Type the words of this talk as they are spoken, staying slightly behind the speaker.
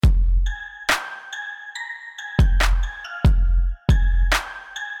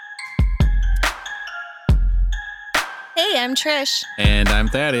I'm Trish. And I'm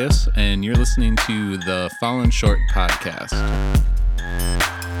Thaddeus, and you're listening to the Fallen Short podcast.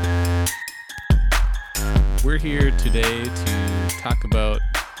 We're here today to talk about,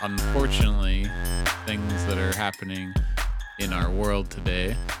 unfortunately, things that are happening in our world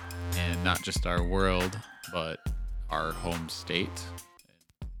today, and not just our world, but our home state,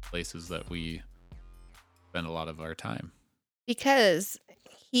 and places that we spend a lot of our time. Because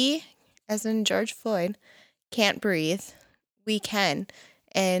he, as in George Floyd, can't breathe. We can.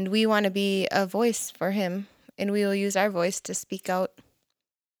 And we want to be a voice for him. And we will use our voice to speak out.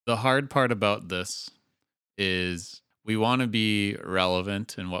 The hard part about this is we want to be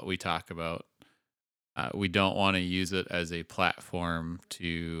relevant in what we talk about. We don't want to use it as a platform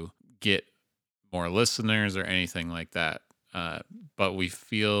to get more listeners or anything like that. But we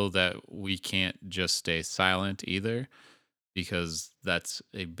feel that we can't just stay silent either, because that's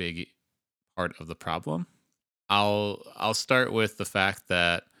a big part of the problem. I'll start with the fact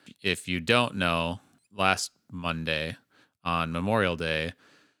that if you don't know, last Monday on Memorial Day,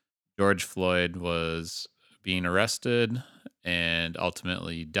 George Floyd was being arrested and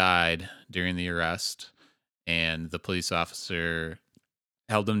ultimately died during the arrest. And the police officer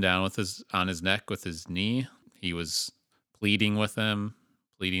held him down on his neck with his knee. He was pleading with him,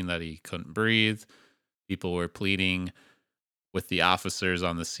 pleading that he couldn't breathe. People were pleading with the officers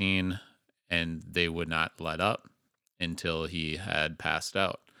on the scene, and they would not let up until he had passed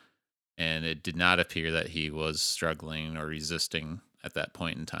out. And it did not appear that he was struggling or resisting at that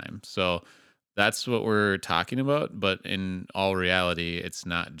point in time. So that's what we're talking about. But in all reality, it's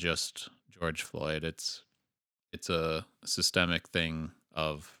not just George Floyd. It's a systemic thing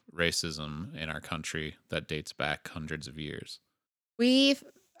of racism in our country that dates back hundreds of years. We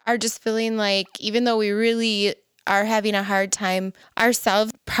are just feeling like, even though we really are having a hard time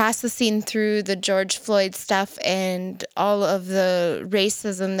ourselves processing through the George Floyd stuff and all of the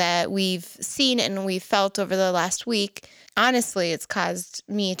racism that we've seen and we've felt over the last week, honestly, it's caused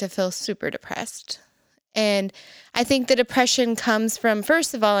me to feel super depressed. And I think the depression comes from,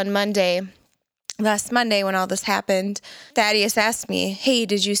 first of all, on last Monday when all this happened, Thaddeus asked me, "Hey,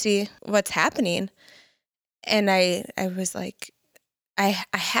 did you see what's happening?" And I was like, I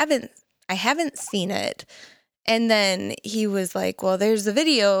haven't seen it. And then he was like, "Well, there's a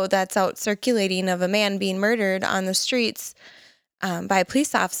video that's out circulating of a man being murdered on the streets by a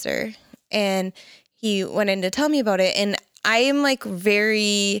police officer." And he went in to tell me about it. And I am like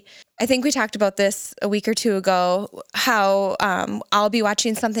I think we talked about this a week or two ago, how I'll be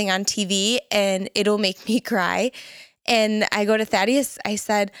watching something on TV and it'll make me cry. And I go to Thaddeus, I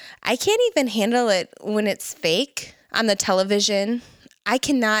said, "I can't even handle it when it's fake on the television. I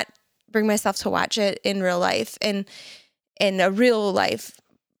cannot bring myself to watch it in real life, and a real life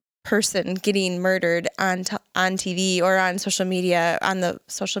person getting murdered on TV or on social media, on the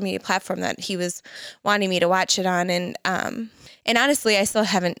social media platform that he was wanting me to watch it on." And honestly, I still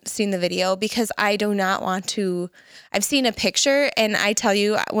haven't seen the video because I do not want to. I've seen a picture, and I tell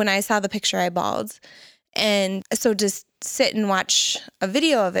you, when I saw the picture, I bawled. And so just sit and watch a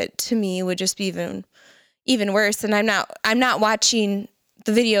video of it to me would just be even worse. And I'm not watching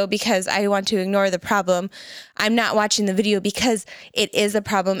the video because I want to ignore the problem. I'm not watching the video because it is a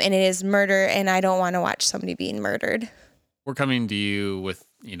problem and it is murder, and I don't want to watch somebody being murdered. We're coming to you with,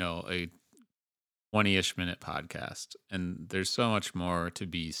 a 20-ish minute podcast, and there's so much more to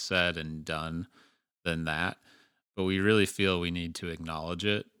be said and done than that. But we really feel we need to acknowledge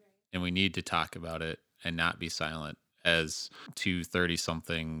it, and we need to talk about it and not be silent as two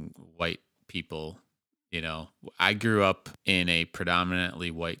 30-something white people. I grew up in a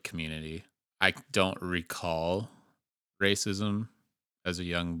predominantly white community. I don't recall racism as a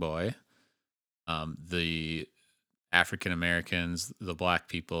young boy. The African Americans, the Black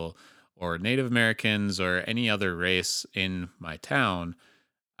people, or Native Americans, or any other race in my town,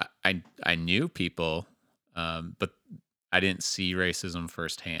 I knew people, but I didn't see racism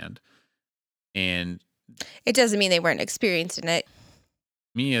firsthand. And it doesn't mean they weren't experiencing it.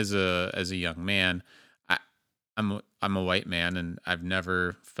 Me as a young man, I'm a white man, and I've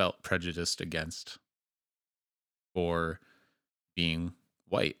never felt prejudiced against for being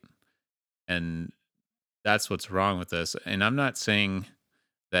white. And that's what's wrong with this. And I'm not saying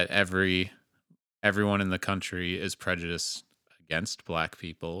that everyone in the country is prejudiced against Black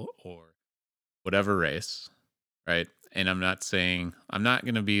people or whatever race, right? And I'm not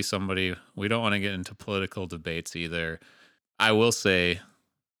going to be somebody, we don't want to get into political debates either. I will say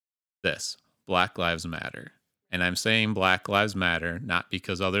this: Black Lives Matter. And I'm saying Black Lives Matter not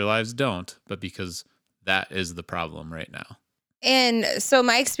because other lives don't, but because that is the problem right now. And so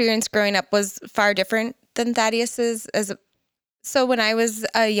my experience growing up was far different than Thaddeus's, as So when I was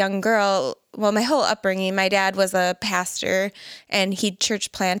a young girl, well, my whole upbringing, my dad was a pastor and he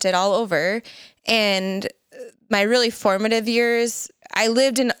church planted all over. And my really formative years, I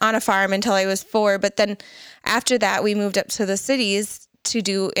lived on a farm until I was 4. But then after that, we moved up to the cities to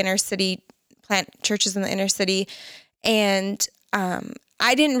do inner city, plant churches in the inner city. And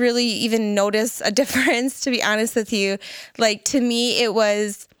I didn't really even notice a difference, to be honest with you. Like, to me, it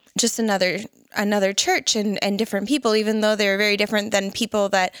was just another church and different people, even though they were very different than people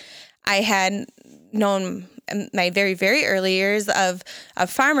that I had known in my very, very early years of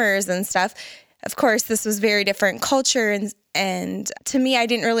farmers and stuff. Of course, this was very different culture, and to me, I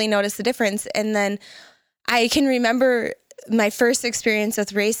didn't really notice the difference. And then I can remember my first experience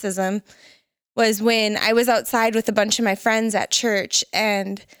with racism was when I was outside with a bunch of my friends at church,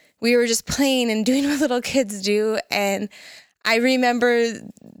 and we were just playing and doing what little kids do. And I remember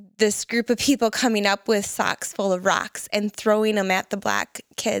this group of people coming up with socks full of rocks and throwing them at the black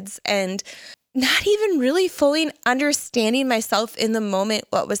kids, and not even really fully understanding myself in the moment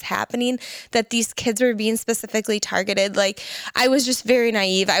what was happening, that these kids were being specifically targeted. Like, I was just very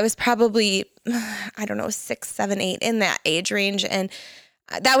naive. I was probably, I don't know, 6, 7, 8 in that age range. And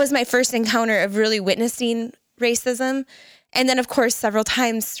that was my first encounter of really witnessing racism. And then, of course, several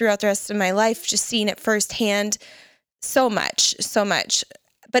times throughout the rest of my life, just seeing it firsthand so much.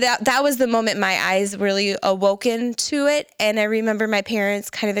 But that was the moment my eyes really awoken to it. And I remember my parents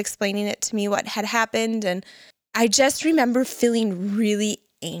kind of explaining it to me, what had happened. And I just remember feeling really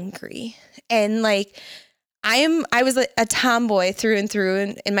angry. And like, I was a tomboy through and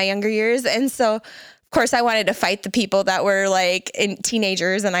through in my younger years. And so, of course, I wanted to fight the people that were like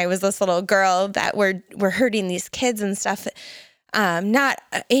teenagers. And I was this little girl that were hurting these kids and stuff. Not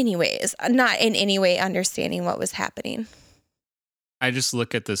in any way understanding what was happening. I just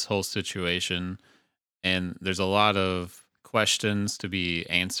look at this whole situation and there's a lot of questions to be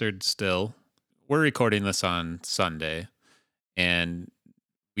answered still. We're recording this on Sunday, and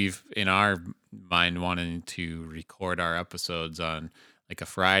we've in our mind wanting to record our episodes on like a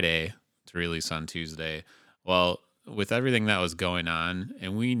Friday to release on Tuesday. Well, with everything that was going on,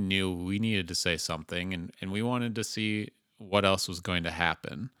 and we knew we needed to say something, and we wanted to see what else was going to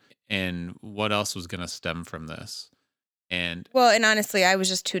happen and what else was going to stem from this. And Well, and honestly, I was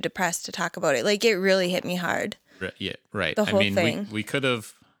just too depressed to talk about it. Like, it really hit me hard. yeah, right. The I whole mean, thing. we could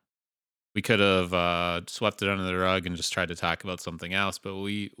have swept it under the rug and just tried to talk about something else, but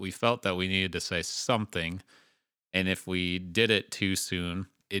we felt that we needed to say something, and if we did it too soon,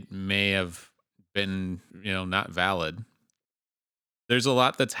 it may have been not valid. There's a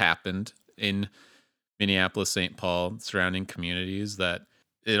lot that's happened in Minneapolis, St. Paul, surrounding communities, that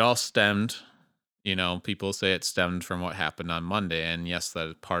it all stemmed. People say it stemmed from what happened on Monday, and yes,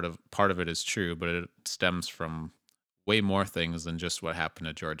 that part of it is true, but it stems from way more things than just what happened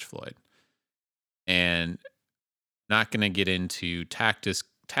to George Floyd. And not going to get into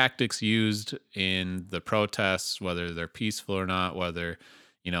tactics used in the protests, whether they're peaceful or not, whether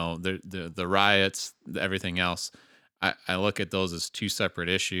the riots, everything else. I look at those as two separate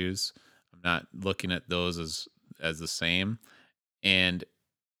issues. I'm not looking at those as the same. And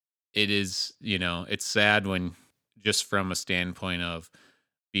it is, it's sad when, just from a standpoint of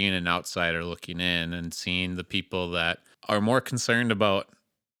being an outsider looking in and seeing the people that are more concerned about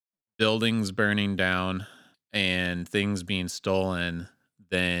buildings burning down and things being stolen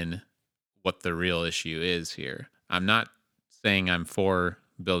than what the real issue is here. I'm not saying I'm for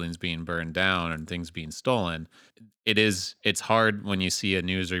buildings being burned down and things being stolen. It's hard when you see a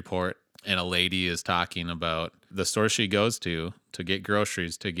news report and a lady is talking about the store she goes to get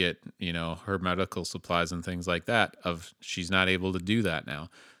groceries, to get, her medical supplies and things like that, of she's not able to do that now.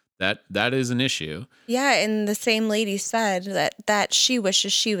 That is an issue. Yeah, and the same lady said that she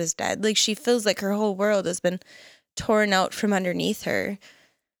wishes she was dead. Like, she feels like her whole world has been torn out from underneath her.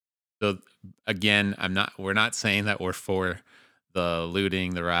 So again, we're not saying that we're for the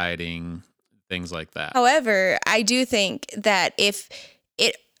looting, the rioting, things like that. However, I do think that if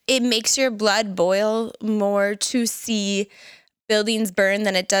it makes your blood boil more to see buildings burn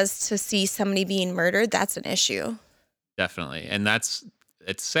than it does to see somebody being murdered, that's an issue. Definitely. And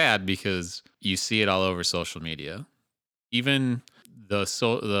it's sad because you see it all over social media. Even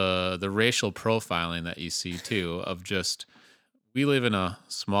the racial profiling that you see too, of just, we live in a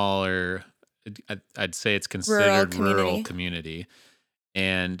smaller, I'd say it's considered rural community.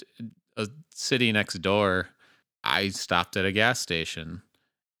 And a city next door, I stopped at a gas station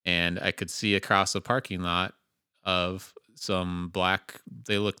and I could see across a parking lot of some black,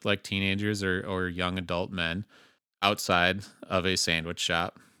 they looked like teenagers or young adult men, outside of a sandwich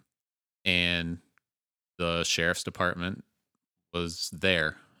shop. And the sheriff's department was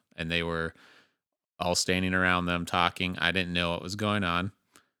there, and they were all standing around them talking. I didn't know what was going on.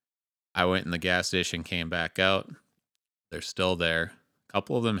 I went in the gas station, came back out. They're still there. A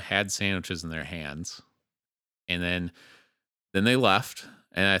couple of them had sandwiches in their hands, and then they left.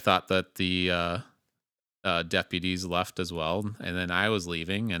 And I thought that the deputies left as well. And then I was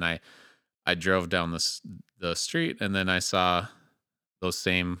leaving, and I drove down the street, and then I saw those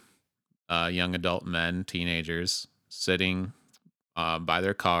same young adult men, teenagers, sitting by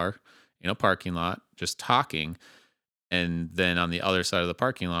their car in a parking lot, just talking. And then on the other side of the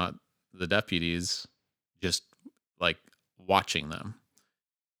parking lot, the deputies just like watching them.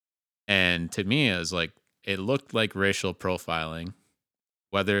 And to me, it looked like racial profiling,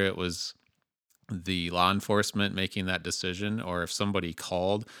 whether it was the law enforcement making that decision or if somebody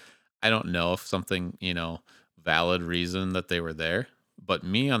called. I don't know if something, valid reason that they were there. But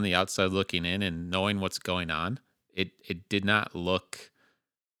me on the outside looking in and knowing what's going on, it did not look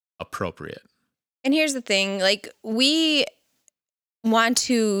appropriate. And here's the thing, like, we want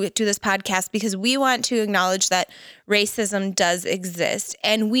to do this podcast because we want to acknowledge that racism does exist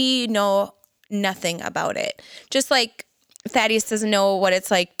and we know nothing about it. Just like Thaddeus doesn't know what it's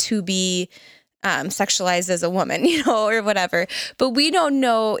like to be sexualized as a woman, or whatever. But we don't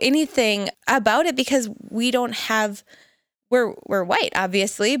know anything about it because we don't have, we're white,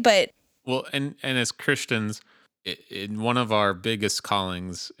 obviously, but. Well, and as Christians, one of our biggest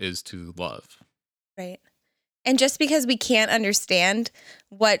callings is to love. Right. And just because we can't understand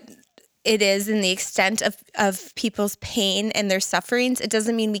what it is and the extent of people's pain and their sufferings, it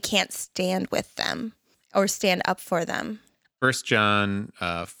doesn't mean we can't stand with them or stand up for them. 1 John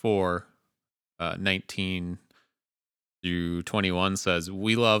 4, 19 through 21 says,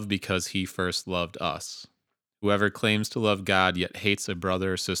 "We love because he first loved us. Whoever claims to love God yet hates a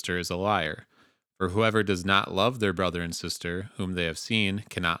brother or sister is a liar. For whoever does not love their brother and sister whom they have seen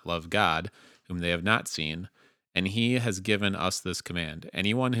cannot love God, whom they have not seen. And he has given us this command: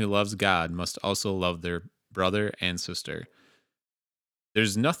 anyone who loves God must also love their brother and sister."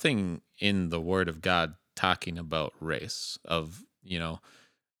 There's nothing in the Word of God talking about race of,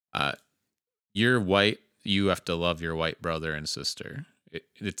 you're white, you have to love your white brother and sister.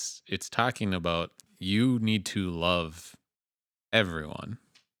 It's talking about you need to love everyone.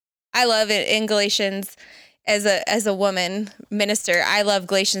 I love it in Galatians. As a woman minister, I love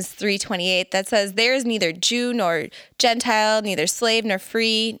Galatians 3:28 that says, "There is neither Jew nor Gentile, neither slave nor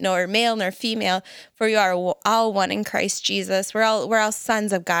free, nor male nor female, for you are all one in Christ Jesus." We're all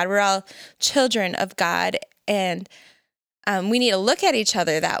sons of God. We're all children of God, and we need to look at each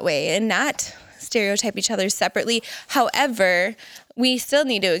other that way and not stereotype each other separately. However, we still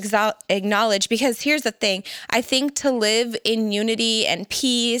need to acknowledge, because here's the thing. I think to live in unity and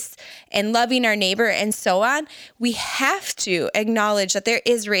peace and loving our neighbor and so on, we have to acknowledge that there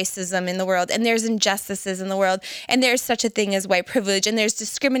is racism in the world and there's injustices in the world and there's such a thing as white privilege and there's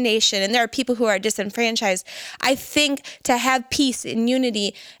discrimination and there are people who are disenfranchised. I think to have peace and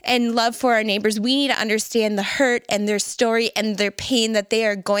unity and love for our neighbors, we need to understand the hurt and their story and their pain that they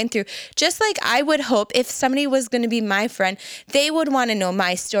are going through. Just like I would hope if somebody was going to be my friend, they would want to know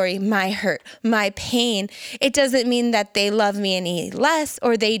my story, my hurt, my pain. It doesn't mean that they love me any less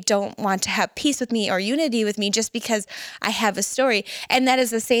or they don't want to have peace with me or unity with me just because I have a story. And that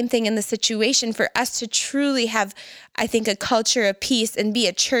is the same thing in the situation. For us to truly have, I think, a culture of peace and be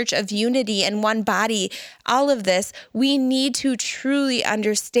a church of unity and one body, all of this, we need to truly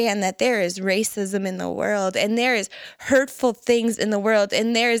understand that there is racism in the world and there is hurtful things in the world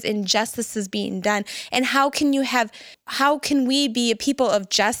and there is injustices being done. And how can we be a people of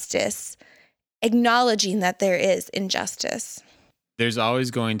justice acknowledging that there is injustice? There's always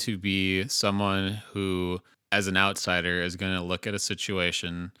going to be someone who, as an outsider, is going to look at a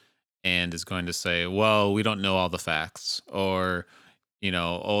situation and is going to say, well, we don't know all the facts, or,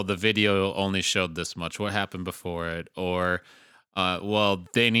 oh, the video only showed this much. What happened before it? Or, well,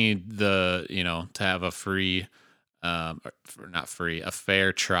 they need to have a free, not free, a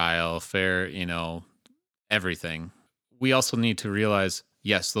fair trial, fair, everything. We also need to realize,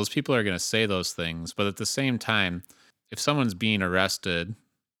 yes, those people are going to say those things, but at the same time, if someone's being arrested,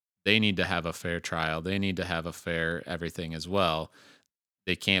 they need to have a fair trial. They need to have a fair everything as well.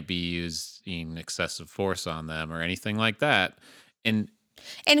 They can't be using excessive force on them or anything like that. And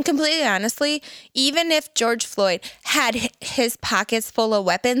completely honestly, even if George Floyd had his pockets full of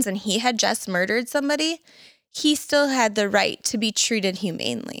weapons and he had just murdered somebody, he still had the right to be treated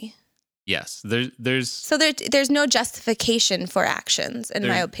humanely. Yes, there's no justification for actions, in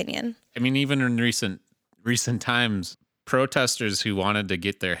my opinion. I mean, even in recent times, protesters who wanted to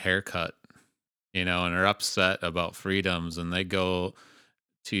get their hair cut and are upset about freedoms, and they go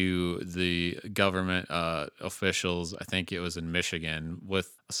to the government officials, I think it was in Michigan,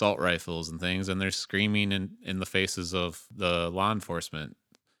 with assault rifles and things, and they're screaming in the faces of the law enforcement,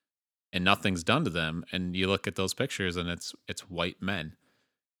 and nothing's done to them. And you look at those pictures, and it's white men,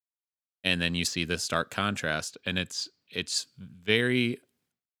 and then you see the stark contrast, and it's very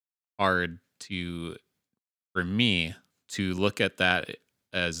hard to for me to look at that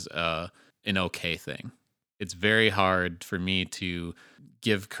as an okay thing. It's very hard for me to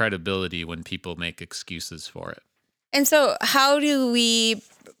give credibility when people make excuses for it. And so, how do we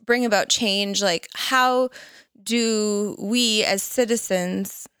bring about change? Like, how do we as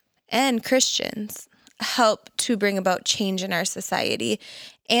citizens and Christians help to bring about change in our society?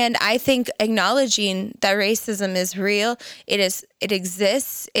 And I think acknowledging that racism is real, it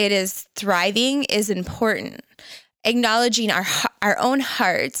exists, it is thriving, is important. Acknowledging our own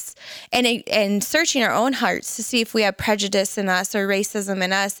hearts and searching our own hearts to see if we have prejudice in us or racism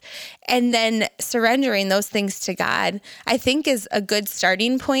in us, and then surrendering those things to God, I think is a good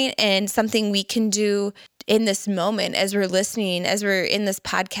starting point and something we can do in this moment as we're listening, as we're in this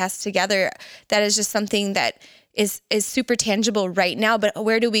podcast together. That is just something that is super tangible right now, but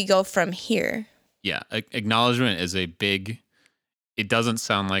where do we go from here? Yeah, acknowledgement is a big, it doesn't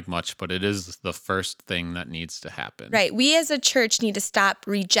sound like much, but it is the first thing that needs to happen. Right. We as a church need to stop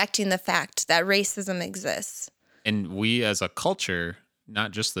rejecting the fact that racism exists. And we as a culture,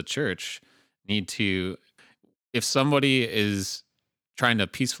 not just the church, need to, if somebody is trying to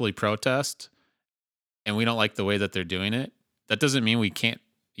peacefully protest and we don't like the way that they're doing it, that doesn't mean we can't,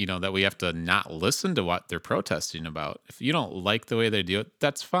 that we have to not listen to what they're protesting about. If you don't like the way they do it,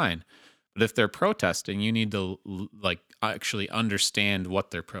 that's fine. But if they're protesting, you need to actually understand what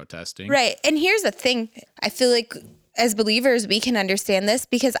they're protesting. Right. And here's the thing. I feel like as believers, we can understand this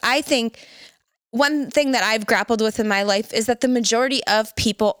because I think one thing that I've grappled with in my life is that the majority of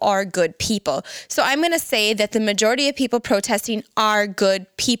people are good people. So I'm going to say that the majority of people protesting are good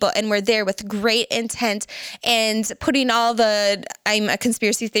people, and we're there with great intent, and I'm a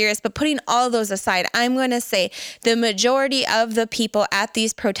conspiracy theorist, but putting all those aside, I'm going to say the majority of the people at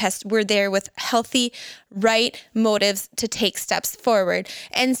these protests were there with healthy, right motives to take steps forward.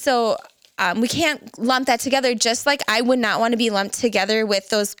 And so we can't lump that together, just like I would not want to be lumped together with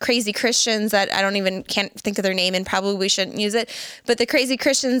those crazy Christians that can't think of their name and probably shouldn't use it, but the crazy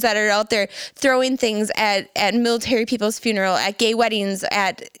Christians that are out there throwing things at military people's funeral, at gay weddings,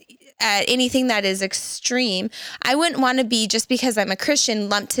 at anything that is extreme. I wouldn't want to be, just because I'm a Christian,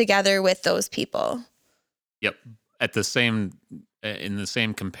 lumped together with those people. Yep. In the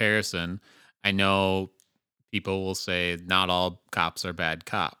same comparison, I know people will say not all cops are bad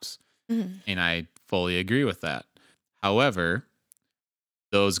cops. Mm-hmm. And I fully agree with that. However,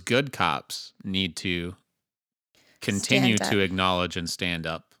 those good cops need to continue to acknowledge and stand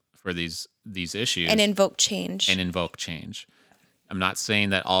up for these issues and invoke change. I'm not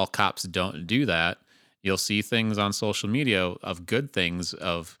saying that all cops don't do that. You'll see things on social media of good things,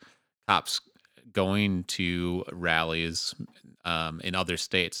 of cops going to rallies in other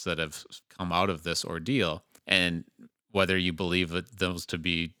states that have come out of this ordeal. And whether you believe those to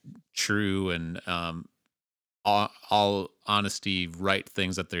be true and all honesty, right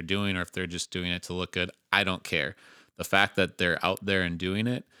things that they're doing, or if they're just doing it to look good, I don't care. The fact that they're out there and doing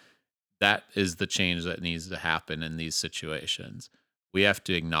it, that is the change that needs to happen in these situations. We have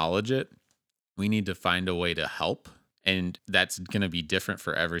to acknowledge it. We need to find a way to help. And that's going to be different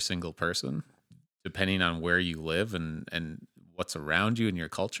for every single person, depending on where you live and what's around you in your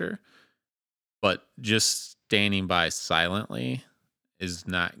culture. But just standing by silently is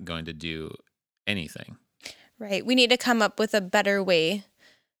not going to do anything. Right. We need to come up with a better way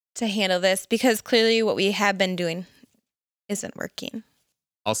to handle this, because clearly what we have been doing isn't working.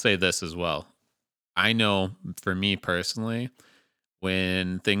 I'll say this as well. I know for me personally,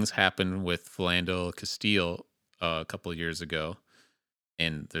 when things happened with Philando Castile a couple of years ago,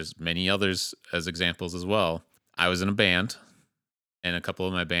 and there's many others as examples as well, I was in a band, and a couple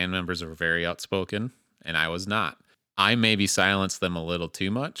of my band members were very outspoken, and I was not. I maybe silenced them a little too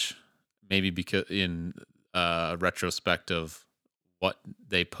much, maybe because in retrospect of what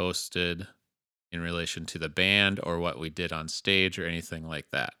they posted in relation to the band or what we did on stage or anything like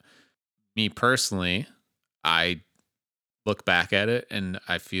that. Me personally, I look back at it and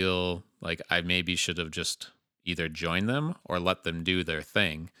I feel like I maybe should have just either joined them or let them do their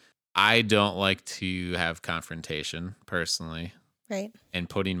thing. I don't like to have confrontation personally. Right. And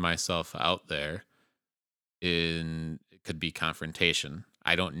putting myself out there it could be confrontation.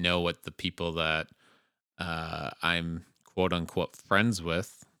 I don't know what the people that I'm quote unquote friends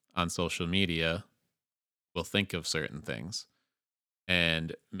with on social media will think of certain things.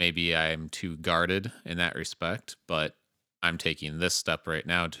 And maybe I'm too guarded in that respect, but I'm taking this step right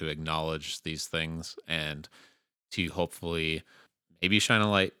now to acknowledge these things and to hopefully maybe shine a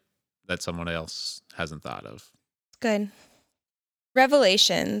light that someone else hasn't thought of. Good.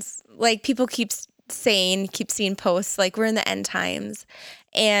 Revelations, like people keep seeing posts like we're in the end times,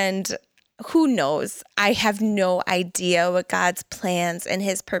 and who knows? I have no idea what God's plans and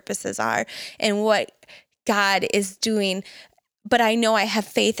his purposes are and what God is doing. But I know I have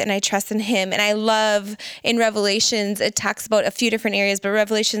faith and I trust in him. And I love in Revelations, it talks about a few different areas, but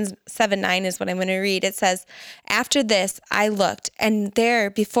Revelations 7:9 is what I'm going to read. It says, "After this, I looked, and there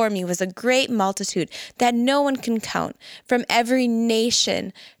before me was a great multitude that no one can count, from every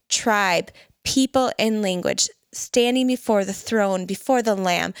nation, tribe, people, and language, standing before the throne, before the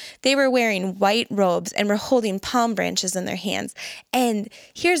Lamb. They were wearing white robes and were holding palm branches in their hands." And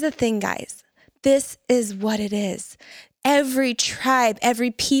here's the thing, guys. This is what it is. Every tribe,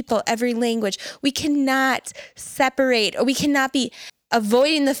 every people, every language. We cannot separate, or we cannot be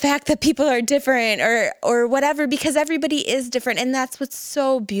avoiding the fact that people are different or whatever, because everybody is different. And that's what's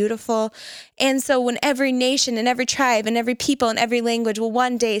so beautiful. And so when every nation and every tribe and every people and every language will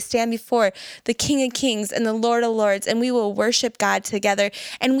one day stand before the King of Kings and the Lord of Lords, and we will worship God together.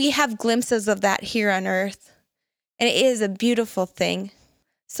 And we have glimpses of that here on earth. And it is a beautiful thing.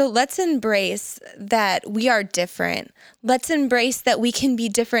 So let's embrace that we are different. Let's embrace that we can be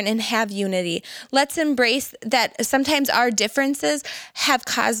different and have unity. Let's embrace that sometimes our differences have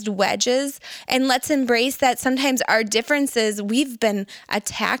caused wedges. And let's embrace that sometimes our differences we've been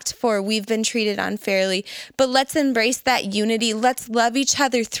attacked for, we've been treated unfairly. But let's embrace that unity. Let's love each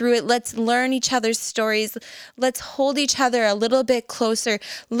other through it. Let's learn each other's stories. Let's hold each other a little bit closer.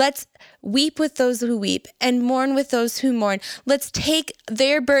 Let's weep with those who weep and mourn with those who mourn. Let's take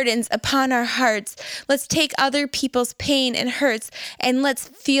their burdens upon our hearts. Let's take other people's pain and hurts, and let's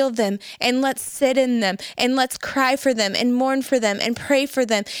feel them, and let's sit in them, and let's cry for them and mourn for them and pray for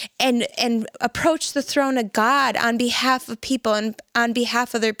them, and approach the throne of God on behalf of people and on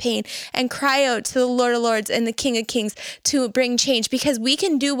behalf of their pain, and cry out to the Lord of Lords and the King of Kings to bring change, because we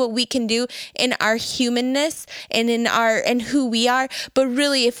can do what we can do in our humanness and in who we are. But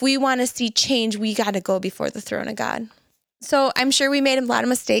really, if we want to see change, we got to go before the throne of God. So I'm sure we made a lot of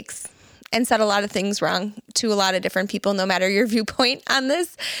mistakes and said a lot of things wrong to a lot of different people, no matter your viewpoint on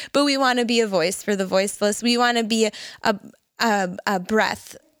this. But we want to be a voice for the voiceless. We want to be a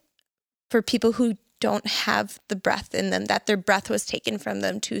breath for people who don't have the breath in them, that their breath was taken from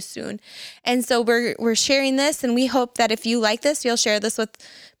them too soon. And so we're sharing this, and we hope that if you like this, you'll share this with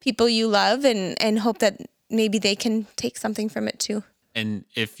people you love, and hope that maybe they can take something from it too. And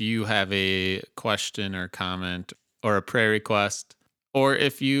if you have a question or comment or a prayer request, or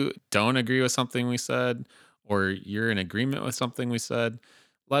if you don't agree with something we said, or you're in agreement with something we said,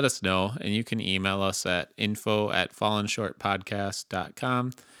 let us know. And you can email us at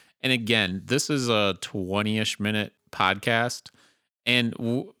info@fallenshortpodcast.com. And again, this is a 20-ish minute podcast, and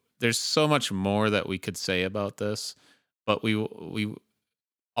there's so much more that we could say about this, but we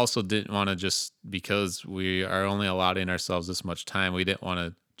also didn't want to, just because we are only allotting ourselves this much time, we didn't want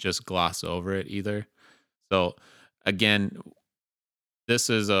to just gloss over it either. So again,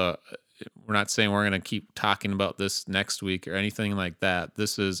 we're not saying we're going to keep talking about this next week or anything like that.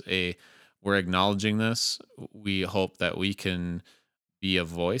 We're acknowledging this. We hope that we can be a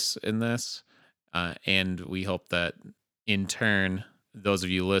voice in this. And we hope that in turn, those of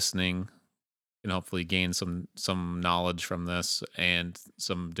you listening can hopefully gain some knowledge from this and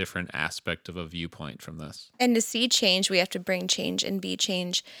some different aspect of a viewpoint from this. And to see change, we have to bring change and be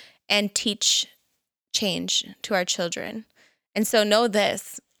change and teach change to our children. And so know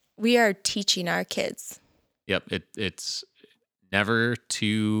this, we are teaching our kids. Yep. It's never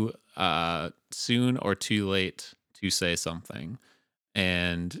too soon or too late to say something.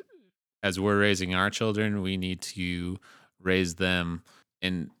 And as we're raising our children, we need to raise them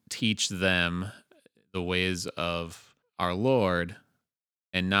and teach them the ways of our Lord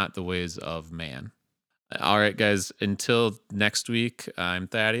and not the ways of man. All right, guys, until next week, I'm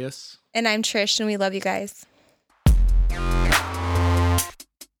Thaddeus. And I'm Trish, and we love you guys.